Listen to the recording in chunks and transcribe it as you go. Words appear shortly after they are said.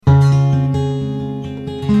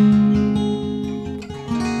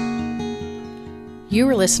You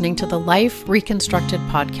are listening to the Life Reconstructed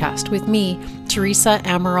podcast with me, Teresa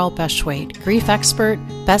Amaral Beshwaite, grief expert,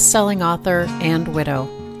 best-selling author, and widow.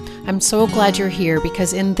 I'm so glad you're here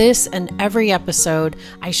because in this and every episode,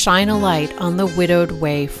 I shine a light on the widowed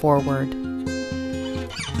way forward.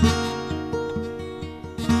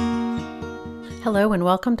 Hello and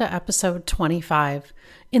welcome to episode 25.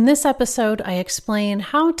 In this episode, I explain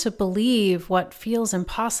how to believe what feels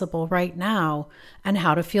impossible right now and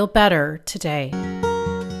how to feel better today.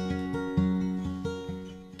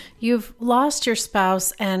 You've lost your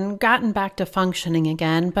spouse and gotten back to functioning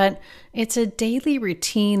again, but it's a daily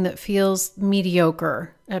routine that feels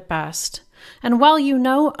mediocre at best. And while you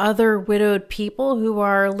know other widowed people who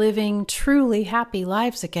are living truly happy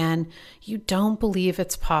lives again, you don't believe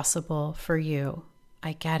it's possible for you.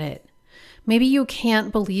 I get it. Maybe you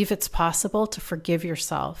can't believe it's possible to forgive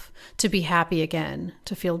yourself, to be happy again,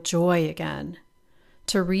 to feel joy again,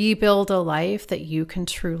 to rebuild a life that you can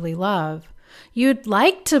truly love. You'd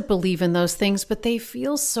like to believe in those things, but they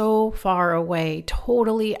feel so far away,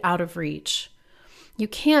 totally out of reach. You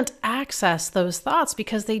can't access those thoughts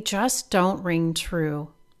because they just don't ring true.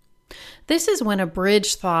 This is when a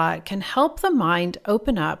bridge thought can help the mind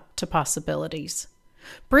open up to possibilities.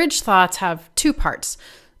 Bridge thoughts have two parts.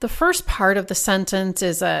 The first part of the sentence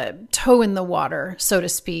is a toe in the water, so to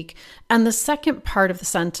speak, and the second part of the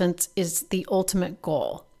sentence is the ultimate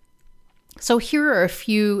goal. So here are a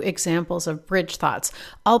few examples of bridge thoughts.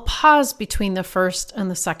 I'll pause between the first and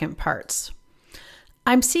the second parts.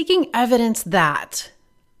 I'm seeking evidence that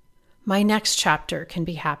my next chapter can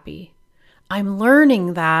be happy. I'm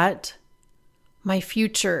learning that my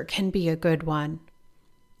future can be a good one.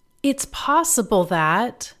 It's possible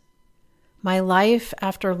that my life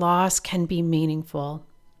after loss can be meaningful.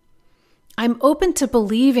 I'm open to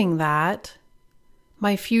believing that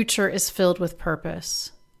my future is filled with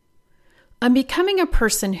purpose. I'm becoming a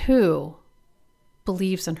person who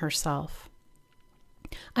believes in herself.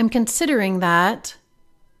 I'm considering that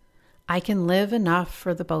I can live enough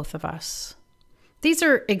for the both of us. These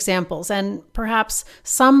are examples, and perhaps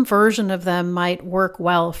some version of them might work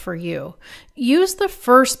well for you. Use the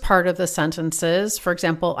first part of the sentences, for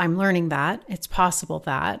example, I'm learning that, it's possible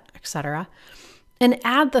that, etc., and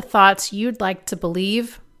add the thoughts you'd like to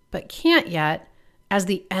believe but can't yet as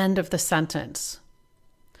the end of the sentence.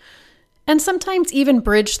 And sometimes even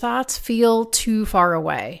bridge thoughts feel too far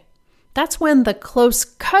away. That's when the close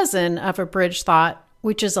cousin of a bridge thought,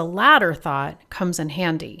 which is a ladder thought, comes in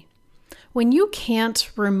handy. When you can't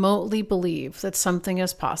remotely believe that something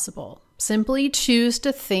is possible, simply choose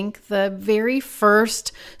to think the very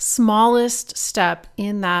first, smallest step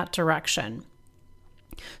in that direction.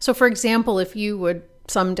 So for example, if you would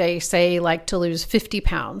someday say like to lose 50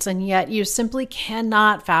 pounds, and yet you simply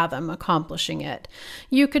cannot fathom accomplishing it,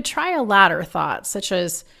 you could try a ladder thought, such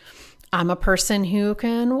as, I'm a person who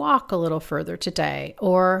can walk a little further today,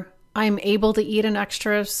 or I'm able to eat an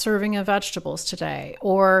extra serving of vegetables today,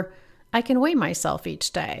 or I can weigh myself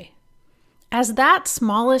each day. As that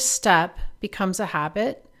smallest step becomes a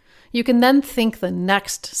habit, you can then think the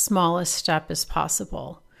next smallest step is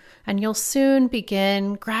possible. And you'll soon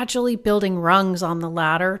begin gradually building rungs on the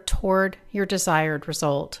ladder toward your desired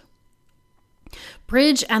result.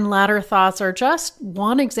 Bridge and ladder thoughts are just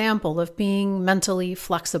one example of being mentally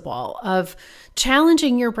flexible, of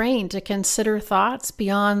challenging your brain to consider thoughts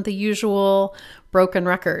beyond the usual broken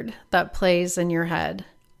record that plays in your head.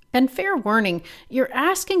 And fair warning, you're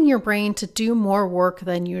asking your brain to do more work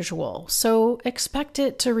than usual, so expect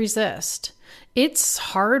it to resist. It's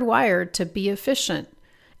hardwired to be efficient.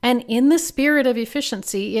 And in the spirit of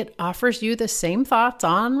efficiency, it offers you the same thoughts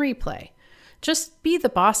on replay. Just be the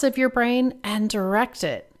boss of your brain and direct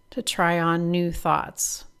it to try on new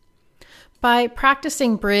thoughts. By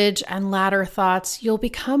practicing bridge and ladder thoughts, you'll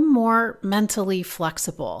become more mentally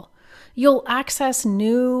flexible. You'll access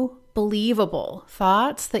new, believable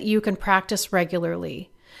thoughts that you can practice regularly.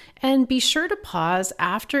 And be sure to pause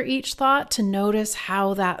after each thought to notice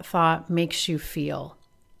how that thought makes you feel.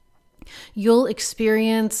 You'll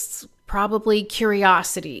experience probably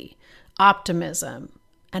curiosity, optimism,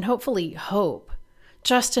 and hopefully hope,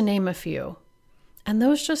 just to name a few. And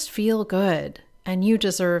those just feel good, and you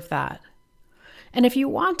deserve that. And if you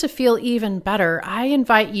want to feel even better, I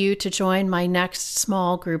invite you to join my next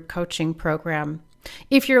small group coaching program.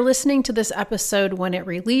 If you're listening to this episode when it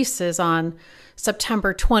releases on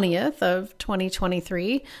September 20th of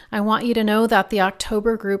 2023, I want you to know that the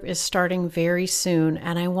October group is starting very soon,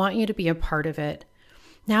 and I want you to be a part of it.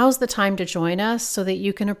 Now's the time to join us so that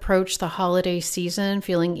you can approach the holiday season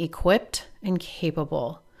feeling equipped and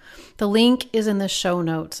capable. The link is in the show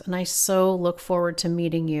notes, and I so look forward to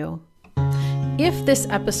meeting you. If this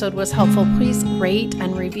episode was helpful, please rate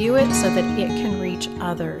and review it so that it can reach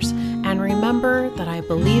others. And remember that I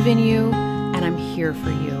believe in you and I'm here for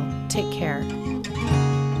you. Take care.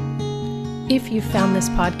 If you found this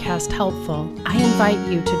podcast helpful, I invite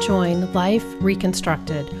you to join Life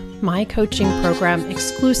Reconstructed, my coaching program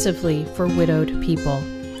exclusively for widowed people.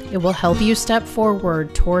 It will help you step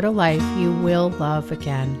forward toward a life you will love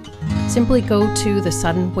again. Simply go to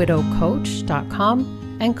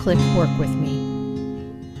thesuddenwidowcoach.com and click Work With Me.